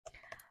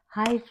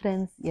Hi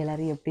friends,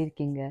 எல்லோரும் எப்படி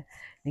இருக்கீங்க?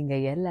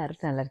 நீங்கள்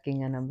எல்லோரும் நல்லா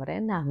இருக்கீங்க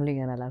நம்புகிறேன். நாங்களும்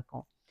இங்கே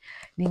நல்லாயிருக்கோம்.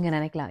 நீங்கள்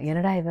நினைக்கலாம்,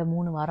 என்னடா இவ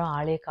 3 வாரம்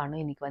ஆளே காணும்,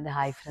 இன்றைக்கி வந்து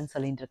ஹாய் ஃப்ரெண்ட்ஸ்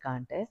சொல்லிட்டு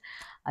இருக்கான்ட்டு.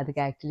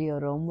 அதுக்கு ஆக்சுவலி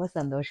ஒரு ரொம்ப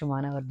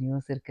சந்தோஷமான ஒரு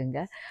நியூஸ்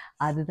இருக்குங்க.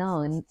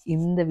 அதுதான்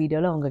இந்த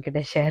வீடியோவில்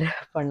உங்ககிட்ட ஷேர்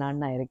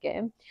பண்ணலான்னு நான்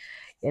இருக்கேன்.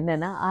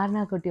 என்னென்னா,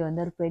 ஆர்னா குட்டி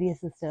வந்து ஒரு பெரிய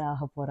சிஸ்டர்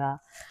ஆக போகிறா.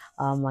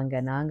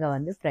 ஆமாங்க, நாங்கள்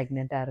வந்து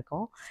ப்ரெக்னெண்ட்டாக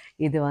இருக்கோம்.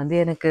 இது வந்து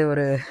எனக்கு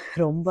ஒரு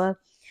ரொம்ப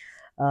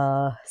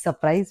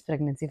surprise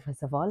pregnancy.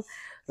 First of all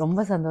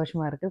ரொம்ப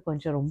சந்தோஷமாக இருக்குது,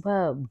 கொஞ்சம் ரொம்ப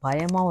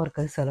பயமாகவும்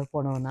இருக்குது சொல்ல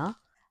போனோன்னா.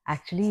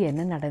 ஆக்சுவலி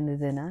என்ன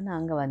நடந்ததுன்னா,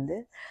 நாங்கள் வந்து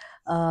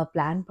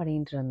பிளான்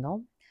பண்ணிகிட்டு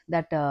இருந்தோம்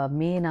தட்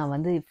நான்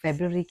வந்து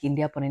ஃபெப்ரவரிக்கு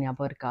இந்தியா போனேன்,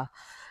 ஞாபகம் இருக்கா?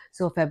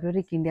 ஸோ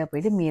ஃபெப்ரவரிக்கு இந்தியா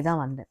போயிட்டு மே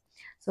தான் வந்தேன்.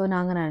 ஸோ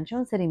நாங்கள்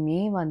நினச்சோம், சரி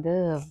மே வந்து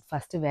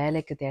ஃபஸ்ட்டு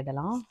வேலைக்கு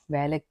தேடலாம்.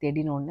 வேலைக்கு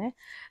தேடினோடனே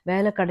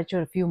வேலை கிடச்சி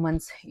ஒரு few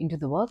months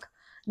into the work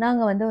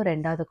நாங்கள் வந்து ஒரு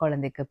 2வது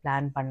குழந்தைக்கு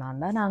பிளான்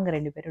பண்ணலான்னு தான் நாங்கள்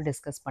 2 பேரும்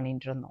டிஸ்கஸ்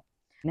பண்ணிகிட்டு இருந்தோம்.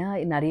 ஏன்னா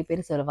நிறைய பேர்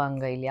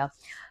சொல்லுவாங்க இல்லையா,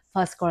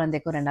 ஃபர்ஸ்ட்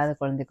குழந்தைக்கும் 2வது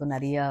குழந்தைக்கும்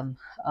நிறைய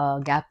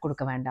கேப்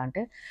கொடுக்க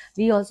வேண்டான்ட்டு.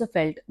 We also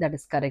felt that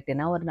is correct.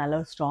 ஏன்னா ஒரு நல்ல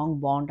ஒரு ஸ்ட்ராங்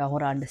பாண்ட் ஆகும்,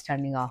 ஒரு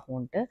அண்டர்ஸ்டாண்டிங்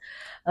ஆகும்ன்ட்டு.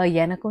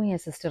 எனக்கும்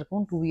என்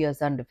சிஸ்டருக்கும் 2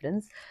 இயர்ஸ் தான்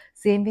டிஃப்ரென்ஸ்.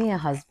 சேம்வே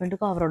என்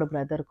ஹஸ்பண்டுக்கும் அவரோட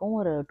பிரதருக்கும்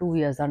ஒரு 2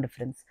 இயர்ஸ் தான்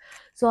டிஃப்ரென்ஸ்.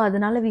 ஸோ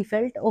அதனால வி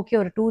ஃபெல்ட் ஓகே,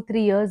 ஒரு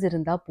 2-3 இயர்ஸ்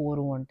இருந்தால்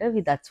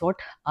போகிறோன்ட்டு that's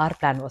what are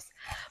plan was.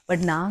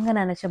 But நாங்கள்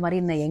நினச்ச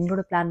மாதிரி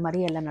எங்களோட பிளான்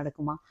மாதிரி எல்லாம்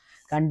நடக்குமா?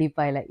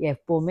 கண்டிப்பாக இல்லை.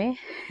 எப்போவுமே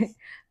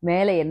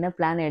மேலே என்ன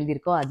பிளான்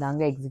எழுதியிருக்கோ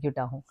அதாங்க எக்ஸிக்யூட்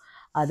ஆகும்.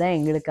 அதான்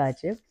எங்களுக்கு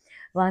ஆச்சு.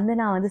 வந்து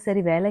நான் வந்து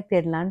சரி வேலைக்கு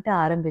தேடலான்ட்டு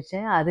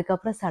ஆரம்பித்தேன்.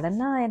 அதுக்கப்புறம்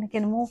சடனாக எனக்கு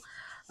என்னமோ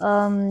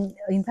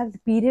இன்ஃபேக்ட்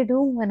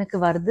பீரியடும் எனக்கு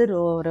வருது.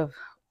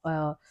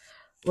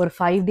 ஒரு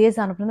 5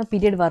 டேஸ் அனுப்புனா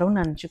பீரியட்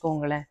வரும்னு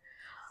நினச்சிக்கோங்களேன்.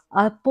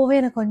 அப்போவே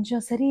எனக்கு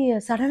கொஞ்சம் சரி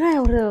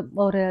சடனாக ஒரு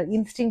ஒரு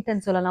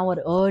இன்ஸ்டிங்க்ட்னு சொல்லலாம்,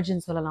 ஒரு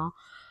அர்ஜ்ன்னு சொல்லலாம்.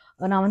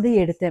 நான் வந்து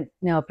எடுத்தேன்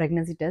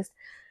ப்ரெக்னன்சி டெஸ்ட்.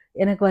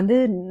 எனக்கு வந்து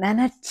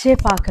நினச்சே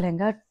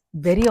பார்க்கலைங்க.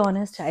 Very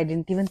honest, I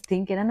didn't even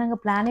think. ஏன்னா நாங்கள்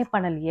பிளானே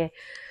பண்ணலையே.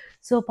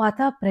 ஸோ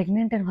பார்த்தா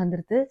ப்ரெக்னென்ட்னு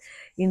வந்துடுது.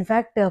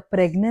 இன்ஃபேக்ட்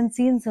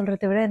ப்ரெக்னன்சின்னு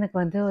சொல்கிறத விட எனக்கு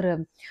வந்து ஒரு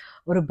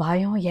ஒரு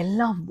பயம்,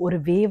 எல்லாம் ஒரு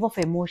வேவ்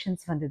ஆஃப்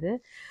எமோஷன்ஸ் வந்தது.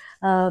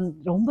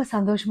 ரொம்ப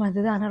சந்தோஷமாக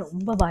இருந்தது, ஆனால்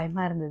ரொம்ப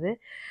பயமாக இருந்தது.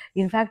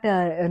 இன்ஃபேக்ட்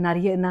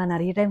நான்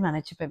நிறைய டைம்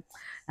நினச்சிப்பேன்,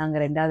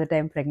 நாங்கள் 2வது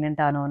டைம்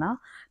ப்ரெக்னென்ட் ஆனோன்னா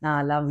நான்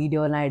எல்லாம்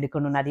வீடியோலாம்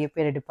எடுக்கணும், நிறைய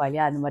பேர் எடுப்பா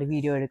இல்லையா, அந்த மாதிரி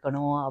வீடியோ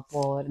எடுக்கணும்,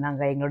 அப்போது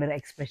நாங்கள் எங்களோட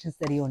எக்ஸ்ப்ரெஷன்ஸ்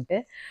தெரியும்ன்ட்டு.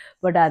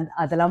 பட்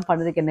அதெல்லாம்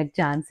பண்ணதுக்கு எனக்கு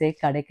சான்ஸே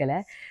கிடைக்கல.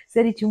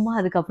 சரி சும்மா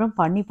அதுக்கப்புறம்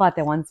பண்ணி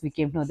பார்த்தேன், once we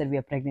came to know that we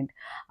are pregnant.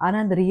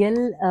 ஆனால் அந்த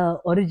ரியல்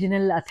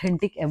ஒரிஜினல்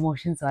அத்தென்டிக்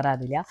எமோஷன்ஸ்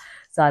வராது இல்லையா,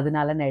 ஸோ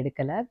அதனால நான்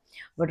எடுக்கலை.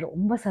 பட்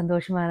ரொம்ப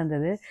சந்தோஷமாக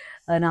இருந்தது.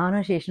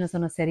 நானும் சேஷனும்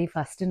சொன்னோம், சரி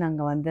ஃபஸ்ட்டு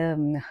நாங்கள் வந்து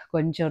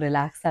கொஞ்சம்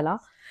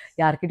ரிலாக்ஸெல்லாம்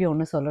யார்கிட்டையும்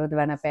ஒன்றும் சொல்கிறது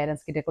வேணாம்,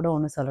 பேரண்ட்ஸ் கிட்டே கூட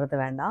ஒன்றும் சொல்கிறது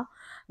வேண்டாம்.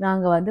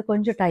 நாங்கள் வந்து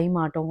கொஞ்சம் டைம்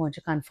ஆகட்டும்,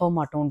 கொஞ்சம் கன்ஃபார்ம்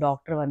ஆகட்டும்,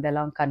 டாக்டர் வந்து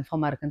எல்லாம்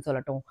கன்ஃபார்மாக இருக்குன்னு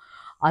சொல்லட்டும்,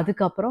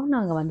 அதுக்கப்புறம்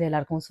நாங்கள் வந்து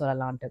எல்லாருக்கும்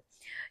சொல்லலான்ட்டு.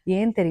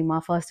 ஏன் தெரியுமா?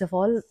 ஃபர்ஸ்ட் ஆஃப்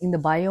ஆல் இந்த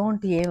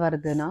பயம்ன்ட்டு ஏன்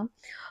வருதுன்னா,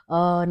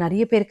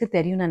 நிறைய பேருக்கு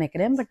தெரியும்னு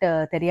நினைக்கிறேன். பட்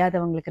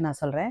தெரியாதவங்களுக்கு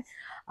நான் சொல்கிறேன்.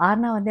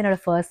 ஆர்னா வந்து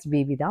என்னோடய ஃபர்ஸ்ட்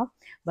பேபி தான்.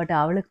 பட்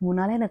அவளுக்கு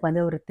முன்னாலே எனக்கு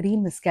வந்து ஒரு 3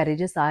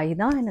 மிஸ்கேரேஜஸ் ஆகி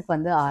தான் எனக்கு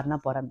வந்து ஆர்னா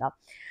பிறந்தா.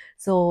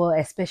 So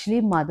especially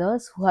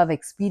mothers who have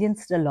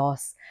experienced a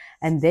loss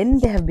and then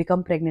they have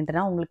become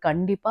ப்ரெக்னென்ட்னா உங்களுக்கு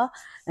கண்டிப்பாக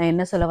நான்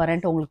என்ன சொல்ல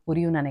வரேன்ட்டு உங்களுக்கு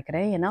புரியும்னு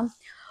நினைக்கிறேன். ஏன்னா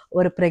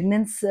ஒரு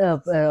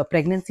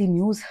ப்ரெக்னன்சி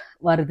நியூஸ்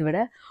வரதை விட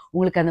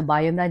உங்களுக்கு அந்த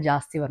பயம்தான்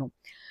ஜாஸ்தி வரும்.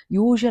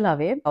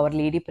 யூஸ்வலாகவே அவர்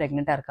லேடி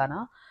ப்ரெக்னெண்ட்டாக இருக்கானா,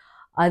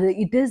 அது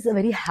it is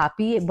very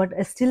happy but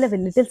still a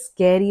little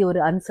scary, ஒரு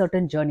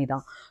அன்சர்டன் ஜேர்னி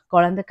தான்.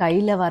 குழந்தை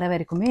கையில் வர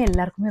வரைக்குமே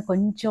எல்லாருக்குமே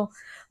கொஞ்சம்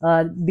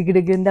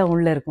டிகுடிகுன்னு தான்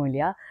உள்ளே இருக்கும்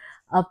இல்லையா.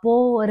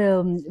 அப்போது ஒரு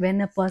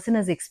when a person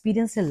has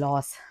experience a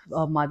loss,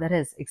 mother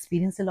has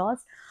experience a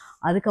loss,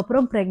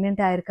 அதுக்கப்புறம்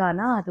ப்ரெக்னென்ட்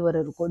ஆயிருக்கானா அது ஒரு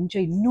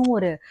கொஞ்சம் இன்னும்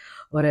ஒரு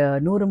ஒரு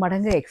 100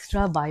 மடங்கு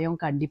எக்ஸ்ட்ரா பயம்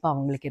கண்டிப்பாக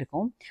அவங்களுக்கு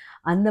இருக்கும்.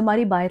 அந்த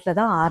மாதிரி பயத்தில்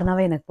தான்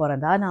ஆர்னாவே எனக்கு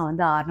பிறந்தா. நான்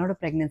வந்து ஆர்னோட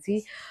ப்ரெக்னென்சி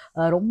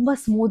ரொம்ப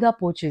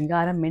ஸ்மூத்தாக போச்சுங்க.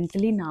 ஆனால்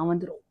மென்டலி நான்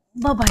வந்து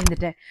ரொம்ப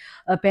பயந்துட்டேன்.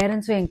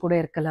 பேரண்ட்ஸும் என் கூட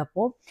இருக்கல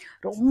அப்போது.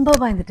 ரொம்ப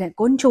பயந்துட்டேன்.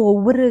 கொஞ்சம்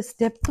ஒவ்வொரு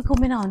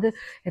ஸ்டெப்புக்குமே நான் வந்து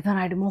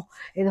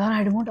எதாவது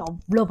ஆகிடுமோன்ட்டு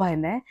அவ்வளோ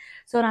பயந்தேன்.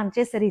 ஸோ நான்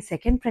நினச்சேன், சரி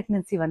செகண்ட்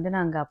ப்ரெக்னென்சி வந்து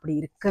நாங்கள் அப்படி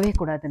இருக்கவே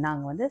கூடாது,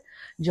 நாங்கள் வந்து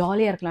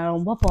ஜாலியாக இருக்கலாம்,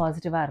 ரொம்ப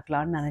பாசிட்டிவாக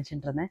இருக்கலாம்னு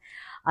நினச்சிட்டு இருந்தேன்.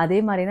 அதே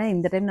மாதிரி தான்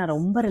இந்த டைம் நான்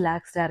ரொம்ப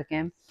ரிலாக்ஸ்டாக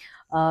இருக்கேன்.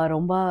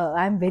 ரொம்ப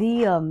ஐ ஆம் வெரி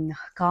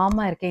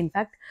காமாக இருக்கேன்.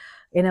 இன்ஃபேக்ட்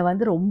என்னை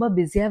வந்து ரொம்ப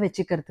பிஸியாக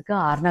வச்சுக்கிறதுக்கு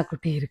ஆர்னா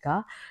குட்டி இருக்கா.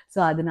 ஸோ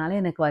அதனால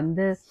எனக்கு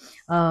வந்து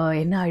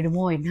என்ன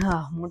ஆகிடுமோ என்ன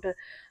ஆகுமோன்ட்டு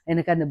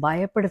எனக்கு அந்த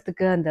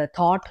பயப்படுறதுக்கு அந்த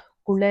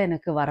தாட்குள்ளே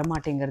எனக்கு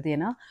வரமாட்டேங்கிறது.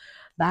 ஏன்னா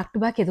பேக் டு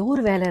பேக் ஏதோ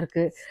ஒரு வேலை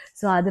இருக்குது.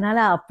 ஸோ அதனால்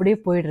அப்படியே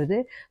போயிடுறது.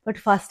 பட்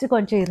ஃபஸ்ட்டு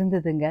கொஞ்சம்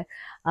இருந்ததுங்க.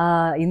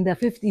 இந்த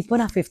இப்போ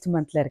நான் 5th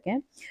மந்தில் இருக்கேன்.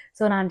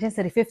 ஸோ நான் நினச்சேன்,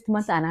 சரி 5th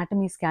மந்த்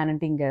அனாட்டமி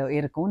ஸ்கேனுன்ட்டு இங்கே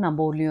இருக்கும்,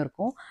 நம்ம ஊர்லேயும்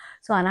இருக்கும்.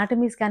 ஸோ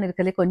அனாட்டமி ஸ்கேன்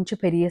இருக்கிறதுலே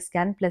கொஞ்சம் பெரிய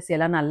ஸ்கேன், ப்ளஸ்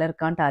எல்லாம் நல்லா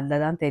இருக்கான்ட்டு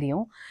அதில் தான்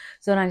தெரியும்.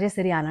 ஸோ நான் நினச்சேன்,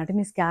 சரி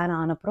அனாட்டமி ஸ்கேன்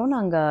ஆனப்புறம்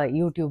நாங்கள்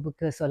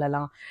யூடியூபுக்கு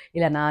சொல்லலாம்,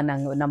 இல்லைனா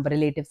நம்ம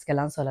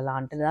ரிலேட்டிவ்ஸ்க்கெல்லாம்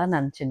சொல்லலான்ட்டு தான்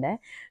நினச்சிட்டேன்.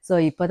 ஸோ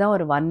இப்போ தான்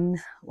ஒரு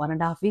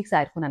 1.5 வீக்ஸ்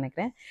ஆயிருக்கும்னு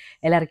நினைக்கிறேன்,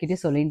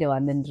 எல்லாருக்கிட்டையும் சொல்லிட்டு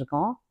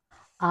வந்துட்டுருக்கோம்.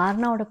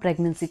 ஆர்னாவோட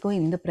ப்ரெக்னன்சிக்கும்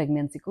இந்த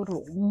ப்ரெக்னன்சிக்கும்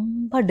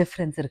ரொம்ப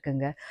டிஃப்ரென்ஸ்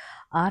இருக்குங்க.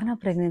 ஆர்னா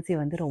ப்ரெக்னன்சி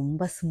வந்து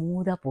ரொம்ப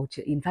ஸ்மூத்தாக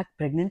போச்சு. இன்ஃபேக்ட்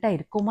ப்ரெக்னெண்ட்டாக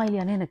இருக்கோமா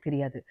இல்லையானே எனக்கு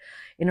தெரியாது.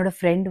 என்னோடய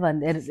ஃப்ரெண்ட்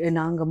வந்து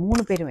நாங்கள்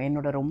 3 பேரும்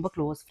என்னோட ரொம்ப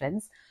க்ளோஸ்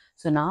ஃப்ரெண்ட்ஸ்.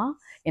 ஸோ நான்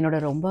என்னோட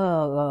ரொம்ப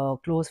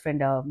க்ளோஸ்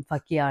ஃப்ரெண்ட்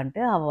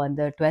ஃபக்கியான்ட்டு அவள்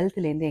வந்து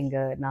 12th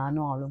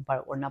நானும் அவளும்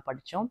ஒன்றா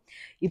படித்தோம்.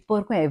 இப்போ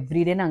வரைக்கும்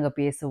எவ்ரிடே நாங்கள்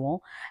பேசுவோம்.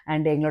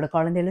 அண்ட் எங்களோட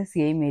குழந்தைகளும்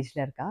சேம்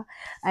ஏஜில் இருக்கா.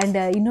 அண்ட்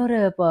இன்னொரு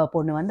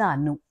பொண்ணு வந்து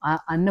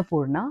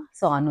அன்னபூர்ணா.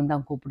 ஸோ அன்னு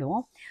தான்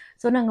கூப்பிடுவோம்.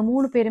 ஸோ நாங்கள்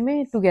 3 பேருமே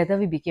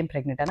டுகெதர் வி பிகேம்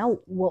ப்ரெக்னென்ட். ஆனால்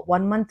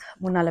 1 மந்த்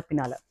முன்னால்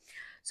பின்னால்.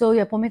 ஸோ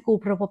எப்போவுமே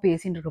கூப்பிட்றப்போ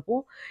பேசிகிட்டு இருக்கப்போ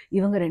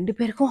இவங்க 2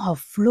 பேருக்கும்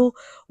அவ்வளோ,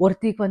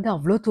 ஒருத்திக்கு வந்து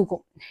அவ்வளோ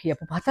தூக்கம்,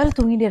 எப்போ பார்த்தாலும்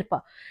தூங்கிட்டே இருப்பா.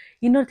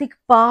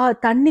 இன்னொருத்திக்கு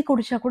தண்ணி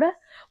குடித்தா கூட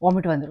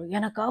வாமிட் வந்துடும்.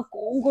 எனக்கா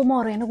கோங்கமாக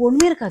வரும். எனக்கு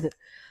ஒன்றுமே இருக்காது.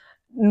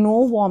 நோ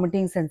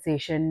வாமிட்டிங்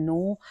சென்சேஷன், நோ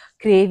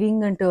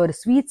கிரேவிங்ன்ட்டு ஒரு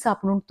ஸ்வீட்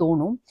சாப்பிடணும்னு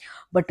தோணும்.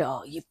 பட்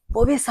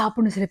எப்போவே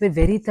சாப்பிடணும். சில பேர்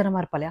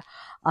வெறித்தனமாக இருப்பா இல்லையா,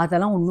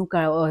 அதெல்லாம் ஒன்றும்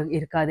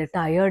இருக்காது.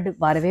 டயர்டு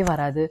வரவே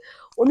வராது.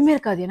 ஒன்றுமே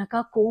இருக்காது.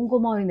 எனக்கா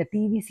கோங்கமாக வரும். இந்த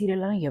டிவி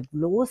சீரியல்லாம்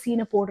எவ்வளோ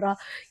சீனை போடுறா,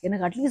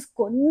 எனக்கு அட்லீஸ்ட்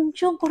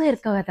கொஞ்சம் கூட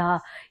இருக்காதா,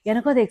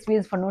 எனக்கும் அதை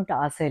எக்ஸ்பீரியன்ஸ் பண்ணணுன்ட்டு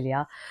ஆசை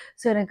இல்லையா.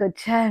 ஸோ எனக்கு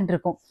சேன்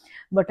இருக்கும்.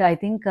 பட் ஐ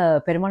திங்க்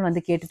பெருமாள்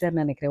வந்து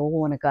கேட்டுட்டாருன்னு நினைக்கிறேன்.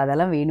 ஓ உனக்கு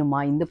அதெல்லாம்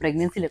வேணுமா, இந்த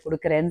ப்ரெக்னென்சியில்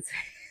கொடுக்குறேன்னு.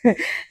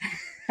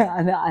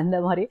 அந்த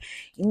மாதிரி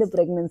இந்த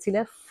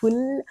ப்ரெக்னென்சியில்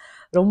ஃபுல்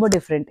ரொம்ப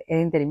டிஃப்ரெண்ட்.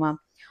 ஏன்னு தெரியுமா,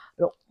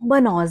 ரொம்ப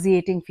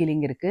நாசியேட்டிங்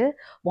ஃபீலிங் இருக்குது.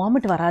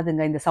 வாமிட்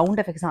வராதுங்க. இந்த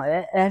சவுண்ட் எஃபெக்ட்ஸ்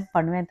நான்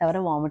பண்ணுவேன்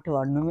தவிர வாமிட்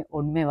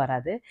ஒன்றுமே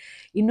வராது.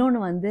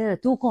 இன்னொன்று வந்து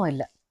தூக்கம்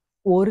இல்லை.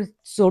 ஒரு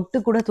சொட்டு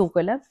கூட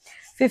தூக்கம் இல்லை.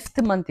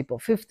 5th month. இப்போ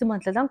 5th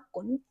மந்தில் தான்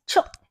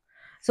கொஞ்சம்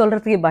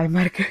சொல்கிறதுக்கே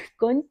பயமாக இருக்குது.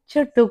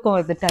 கொஞ்சம் தூக்கம்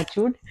வருது.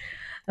 டச்வுட்.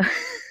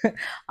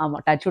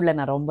 ஆமாம், டச்வுட்டில்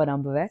நான் ரொம்ப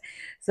நம்புவேன்.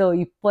 ஸோ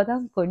இப்போ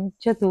தான்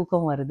கொஞ்சம்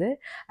தூக்கம் வருது.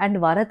 அண்ட்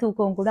வர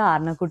தூக்கம் கூட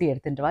அருணாக்குட்டி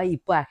எடுத்துகிட்டு வா.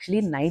 இப்போ ஆக்சுவலி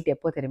நைட்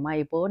எப்போ தெரியுமா,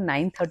 இப்போது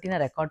 9:30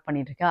 நான் ரெக்கார்ட்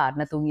பண்ணிகிட்ருக்கேன்.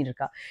 அருணா தூங்கிட்டு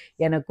இருக்கா.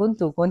 எனக்கும்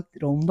தூக்கம்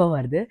ரொம்ப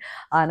வருது.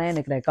 ஆனால்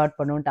எனக்கு ரெக்கார்ட்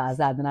பண்ணணுன்ட்டு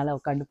ஆசை, அதனால்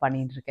உட்காந்து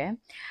பண்ணிகிட்ருக்கேன்.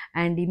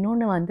 அண்ட்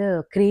இன்னொன்று வந்து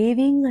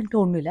கிரேவிங்ன்ட்டு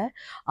ஒன்றும் இல்லை.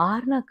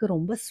 ஆர்னாக்கு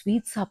ரொம்ப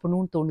ஸ்வீட்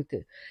சாப்பிடணும்னு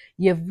தோணுது.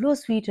 எவ்வளோ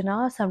ஸ்வீட்டுனா,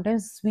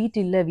 சம்டைம்ஸ் ஸ்வீட்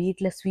இல்லை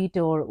வீட்டில்,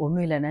 ஸ்வீட்டு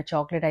ஒன்றும் இல்லைன்னா,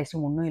 சாக்லேட்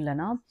ஐஸ்கிரீம் ஒன்றும்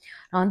இல்லைன்னா,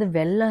 நான் வந்து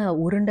வெள்ளை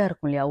உருண்டை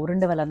இருக்கும் இல்லையா,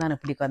 உருண்டை வெல்லம் தான்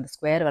எனக்கு பிடிக்கும். அந்த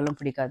ஸ்கொயர் வெல்லம்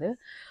பிடிக்காது.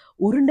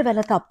 உருண்டை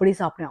வெல்லத்தை அப்படி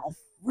சாப்பிடுவேன்.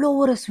 அவ்வளோ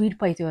ஒரு ஸ்வீட்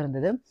பைத்தியம்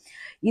இருந்தது.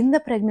 இந்த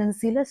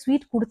ப்ரெக்னென்சியில்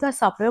ஸ்வீட் கொடுத்தா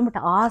சாப்பிடுவேன். பட்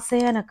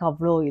ஆசையாக எனக்கு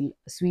அவ்வளோ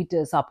ஸ்வீட்டு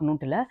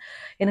சாப்பிடணுன்ட்டு இல்லை.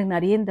 எனக்கு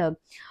நிறைய இந்த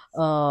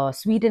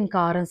ஸ்வீட் அண்ட்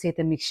காரம்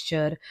சேர்த்த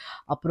மிக்சர்,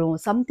 அப்புறம்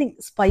சம்திங்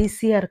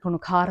ஸ்பைஸியாக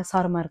இருக்கணும்,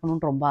 காரசாரமாக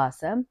இருக்கணும்னு ரொம்ப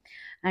ஆசை.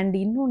 அண்ட்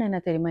இன்னொன்று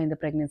என்ன தெரியுமா, இந்த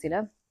ப்ரெக்னென்சியில்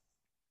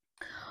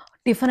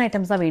டிஃபன்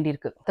ஐட்டம்ஸ் தான்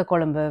வேண்டியிருக்கு.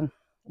 குழம்பு,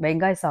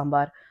 வெங்காய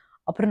சாம்பார்,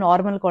 அப்புறம்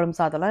நார்மல் குழம்பு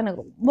சாதம்லாம்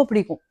எனக்கு ரொம்ப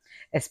பிடிக்கும்.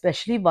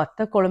 எஸ்பெஷலி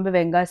வத்த குழம்பு,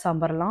 வெங்காய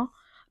சாம்பார்லாம்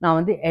நான்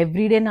வந்து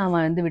எவ்ரிடே நான்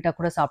வந்து விட்டால்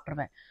கூட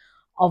சாப்பிட்ருவேன்.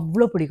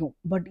 அவ்வளோ பிடிக்கும்.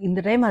 பட் இந்த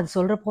டைம் அது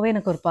சொல்கிறப்போவே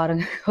எனக்கு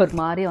ஒரு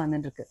மாதிரியே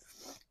வந்துட்டுருக்கு.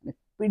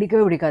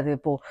 பிடிக்கவே பிடிக்காது.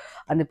 இப்போது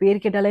அந்த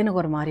பேர் கேட்டாலே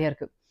எனக்கு ஒரு மாதிரியா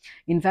இருக்குது.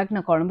 இன்ஃபேக்ட்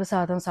நான் குழம்பு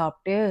சாதம்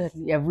சாப்பிட்டு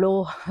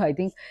ஐ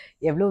திங்க்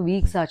எவ்வளோ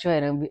வீக்ஸ் ஆச்சோ,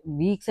 எனக்கு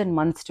weeks and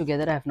months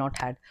together I have not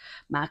had.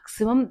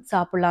 Maximum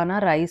சாப்பிட்லான்னா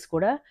rice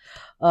கூட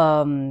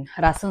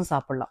ரசம்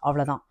சாப்பிட்லாம்,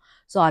 அவ்வளோதான்.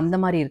 ஸோ அந்த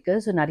மாதிரி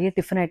இருக்குது. ஸோ நிறைய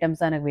டிஃபன் ஐட்டம்ஸ்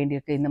தான் எனக்கு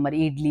வேண்டியிருக்கு. இந்த மாதிரி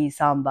இட்லி,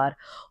 சாம்பார்,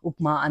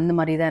 உப்மா அந்த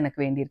மாதிரி தான்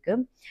எனக்கு வேண்டியிருக்கு.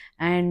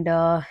 அண்ட்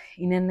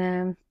என்னென்ன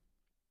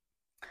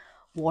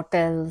வாட்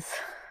எல்ஸ்.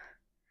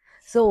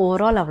 ஸோ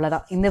ஓவரால்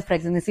அவ்வளோதான். இந்த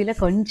ப்ரெக்னன்சியில்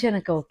கொஞ்சம்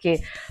எனக்கு ஓகே,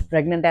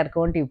 ப்ரெக்னெண்ட்டாக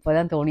இருக்கோன்ட்டு இப்போ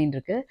தான் தோணின்னு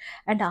இருக்கு.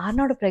 அண்ட்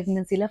ஆர்னோட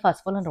ப்ரெக்னன்சியில்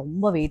ஃபர்ஸ்ட் ஆஃப் ஆல் நான்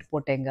ரொம்ப வெயிட்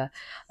போட்டேங்க.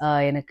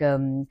 எனக்கு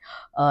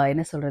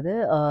என்ன சொல்கிறது,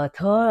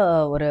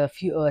 ஒரு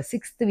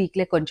 6th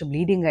வீக்லேயே கொஞ்சம்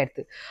ப்ளீடிங்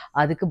ஆகிடுது.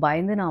 அதுக்கு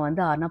பயந்து நான்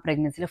வந்து ஆர்னா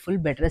ப்ரெக்னன்சியில்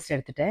ஃபுல் பெட் ரெஸ்ட்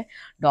எடுத்துட்டேன்.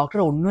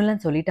 டாக்டர் ஒன்றும்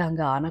இல்லைன்னு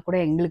சொல்லிட்டாங்க. ஆனால் கூட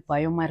எங்களுக்கு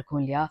பயமாக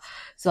இருக்கும் இல்லையா,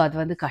 ஸோ அது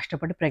வந்து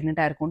கஷ்டப்பட்டு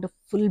ப்ரெக்னெண்ட்டாக இருக்கும்ன்ட்டு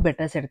ஃபுல்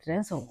பெட் ரெஸ்ட்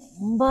எடுத்துட்டேன். ஸோ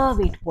ரொம்ப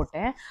வெயிட்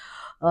போட்டேன்.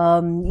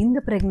 இந்த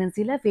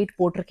ப்ரெக்னன்சியில் வெயிட்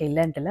போட்டிருக்கேன்,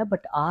 இல்லைன்ட்டு இல்லை.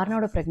 பட்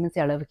ஆர்னாவோட ப்ரெக்னன்சி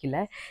அளவுக்கு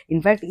இல்லை.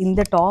 இன்ஃபேக்ட்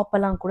இந்த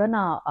டாப்பெல்லாம் கூட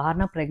நான்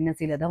ஆர்னா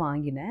ப்ரெக்னன்சியில் தான்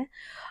வாங்கினேன்.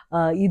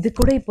 இது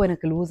கூட இப்போ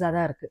எனக்கு லூஸாக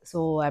தான் இருக்குது. So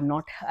I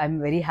am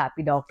very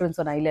happy. டாக்டர்னு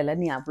சொன்னால் இல்லை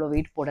நீ அவ்வளோ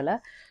வெயிட் போடலை,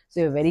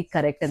 ஸோ வெரி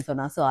கரெக்ட்னு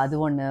சொன்னால். ஸோ அது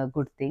ஒன்று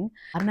குட் திங்.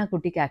 அருணா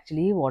குட்டிக்கு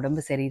ஆக்சுவலி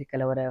உடம்பு சரி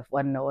இருக்கல. ஒரு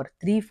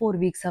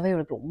 3-4 வீக்ஸாகவே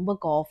இவளுக்கு ரொம்ப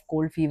காஃப்,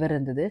 கோல்ட், ஃபீவர்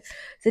இருந்தது.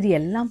 சரி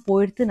எல்லாம்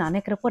போயிடுத்து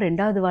நினைக்கிறப்போ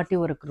 2வது வாட்டி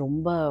ஒரு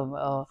ரொம்ப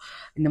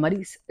இந்த மாதிரி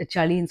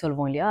சளின்னு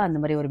சொல்லுவோம் இல்லையா, அந்த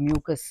மாதிரி ஒரு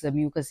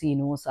மியூக்கஸி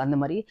நோஸ் அந்த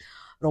மாதிரி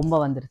ரொம்ப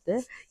வந்துடுது.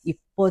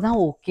 இப்போ தான்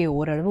ஓகே,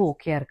 ஓரளவு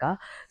ஓகேயா இருக்கா.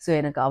 ஸோ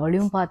எனக்கு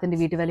அவளையும் பார்த்துட்டு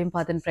வீட்டு வேலையும்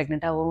பார்த்துட்டு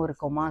ப்ரெக்னெண்ட்டாகவும்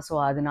இருக்கோமா. ஸோ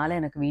அதனால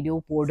எனக்கு வீடியோ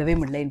போடவே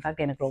முடியல.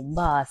 இன்ஃபேக்ட் எனக்கு ரொம்ப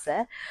ஆசை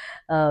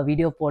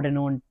வீடியோ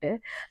போடணுன்ட்டு.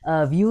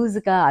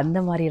 வியூஸுக்காக அந்த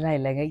மாதிரிலாம்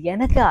இல்லைங்க.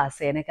 எனக்கு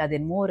ஆசை, எனக்கு அது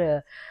என்னமோ ஒரு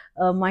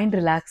மைண்ட்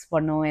ரிலாக்ஸ்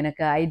பண்ணும்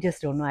எனக்கு.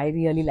 I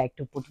really like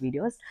to put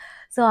videos.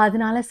 So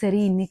அதனால சரி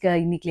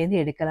இன்னிலேருந்து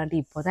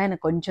எடுக்கலான்ட்டு இப்போ தான்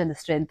எனக்கு கொஞ்சம் அந்த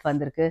ஸ்ட்ரென்த்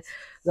வந்திருக்கு.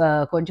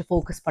 கொஞ்சம்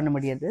ஃபோக்கஸ் பண்ண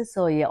முடியாது.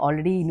 ஸோ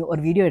ஆல்ரெடி இன்னும்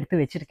ஒரு வீடியோ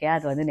எடுத்து வச்சுருக்கேன்.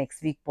 அது வந்து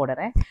நெக்ஸ்ட் வீக்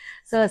போடுறேன்.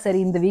 ஸோ சரி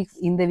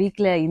இந்த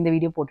வீக்கில் இந்த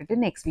வீடியோ போட்டுட்டு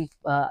நெக்ஸ்ட் வீக்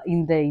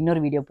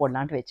இன்னொரு வீடியோ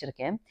போடலான்ட்டு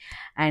வச்சுருக்கேன்.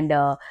 அண்ட்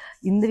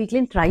இந்த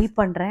வீக்லேயும் ட்ரை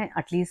பண்ணுறேன்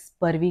அட்லீஸ்ட்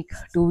பர் வீக்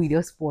 2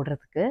 வீடியோஸ்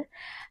போடுறதுக்கு.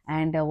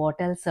 அண்ட்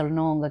வாட் எல்ஸ்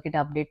சொல்லணும், உங்ககிட்ட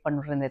அப்டேட்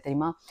பண்ணுறது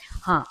தெரியுமா.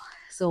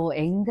 ஸோ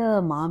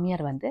எங்கள்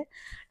மாமியார் வந்து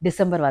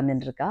December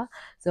வந்துட்டுருக்கா.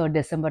 So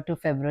December to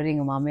February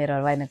எங்கள் மாமியார்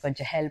வருவா. எனக்கு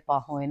கொஞ்சம் ஹெல்ப்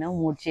ஆகும். ஏன்னா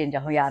மூட் சேஞ்ச்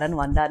ஆகும்.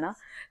 யாருன்னு வந்தானா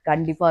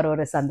கண்டிப்பாக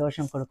ஒரு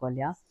சந்தோஷம் கொடுக்கும்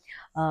இல்லையா?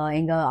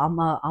 எங்கள்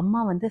அம்மா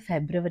வந்து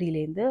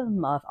ஃபெப்ரவரியிலேருந்து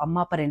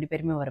அம்மா அப்பா 2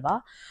 பேருமே வருவா.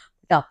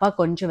 பட் அப்பா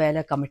கொஞ்சம்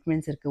வேலை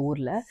கமிட்மெண்ட்ஸ் இருக்குது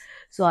ஊரில்.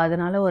 ஸோ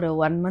அதனால் ஒரு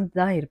 1 மந்த்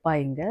தான் இருப்பா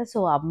இங்கே. ஸோ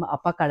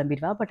அப்பா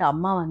கிளம்பிடுவா. பட்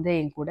அம்மா வந்து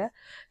என் கூட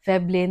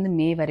ஃபெப்லேருந்து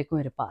மே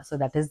வரைக்கும் இருப்பா. So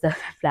that is the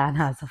plan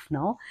as of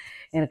now.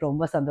 எனக்கு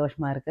ரொம்ப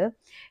சந்தோஷமாக இருக்குது.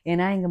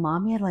 ஏன்னா எங்கள்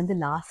மாமியார் வந்து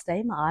லாஸ்ட்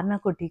டைம்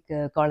ஆர்னாக்குட்டிக்கு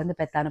குழந்தை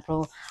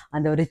பெற்றானப்புறம்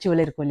அந்த ஒரு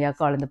ரிச்சுவல் இருக்கும் இல்லையா,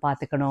 குழந்தை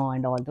பார்த்துக்கணும்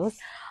அண்ட் ஆல்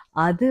தோஸ்,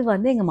 அது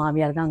வந்து எங்கள்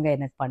மாமியார் தான் அங்கே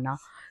எனக்கு பண்ணா.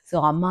 ஸோ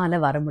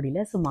அம்மாவால் வர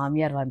முடியல. ஸோ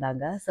மாமியார்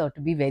வந்தாங்க. So to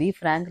be very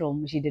frank,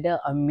 ரொம்ப she did a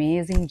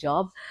amazing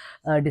job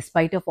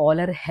despite of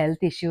all her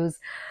health issues.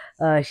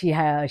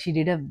 She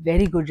did a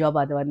very good job.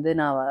 அது வந்து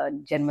நான்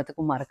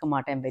ஜென்மத்துக்கும் மறக்க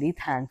மாட்டேன். Very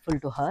thankful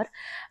to her.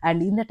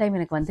 And இந்த டைம்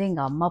எனக்கு வந்து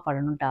எங்கள் அம்மா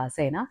பண்ணணுன்ட்டு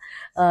ஆசை. ஏன்னா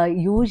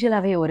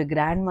யூஸ்வலாகவே ஒரு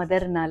கிராண்ட்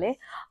மதர்னாலே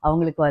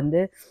அவங்களுக்கு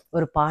வந்து,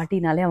 ஒரு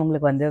பாட்டினாலே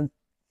அவங்களுக்கு வந்து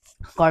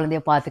குழந்தைய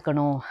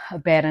பார்த்துக்கணும்,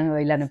 பேரன்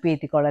இல்லைன்னா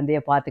பேத்தி குழந்தைய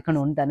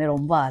பார்த்துக்கணுன்னு தானே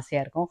ரொம்ப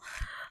ஆசையாக இருக்கும்.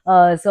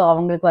 ஸோ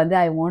அவங்களுக்கு வந்து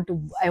I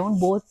want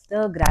both the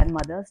grand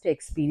mothers to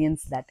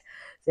experience that.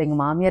 So எங்கள்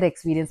மாமியார்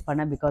எக்ஸ்பீரியன்ஸ்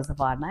பண்ணேன் because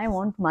of ஆர்னா. I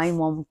want my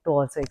mom to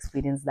also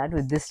experience that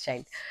with this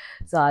child.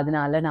 So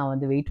அதனால நான்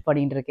வந்து வெயிட்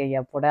பண்ணிட்டு இருக்கேன்.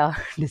 எப்போடா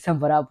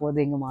டிசம்பராக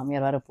போகுது எங்கள்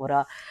மாமியார் வர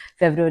போகிறா,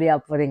 ஃபெப்ரவரி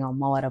அப்போது எங்கள்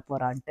அம்மா வர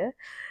போகிறான்ட்டு.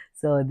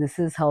 So this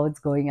is how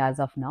it's going as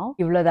of now.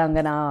 இவ்வளோதாங்க,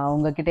 நான்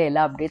உங்ககிட்ட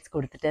எல்லா அப்டேட்ஸ்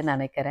கொடுத்துட்டேன்னு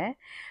நினைக்கிறேன்.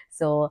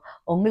 ஸோ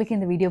உங்களுக்கு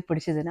இந்த வீடியோ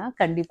பிடிச்சதுன்னா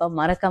கண்டிப்பாக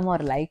மறக்காமல்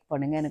ஒரு லைக்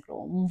பண்ணுங்கள். எனக்கு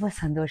ரொம்ப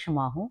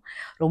சந்தோஷமாகும்,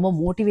 ரொம்ப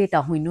மோட்டிவேட்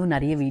ஆகும் இன்னும்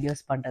நிறைய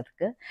வீடியோஸ்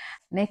பண்ணுறதுக்கு.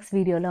 நெக்ஸ்ட்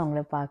வீடியோவில்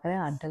உங்களை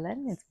பார்க்குறேன். Until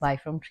then it's by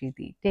from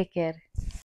Preethi. Take care.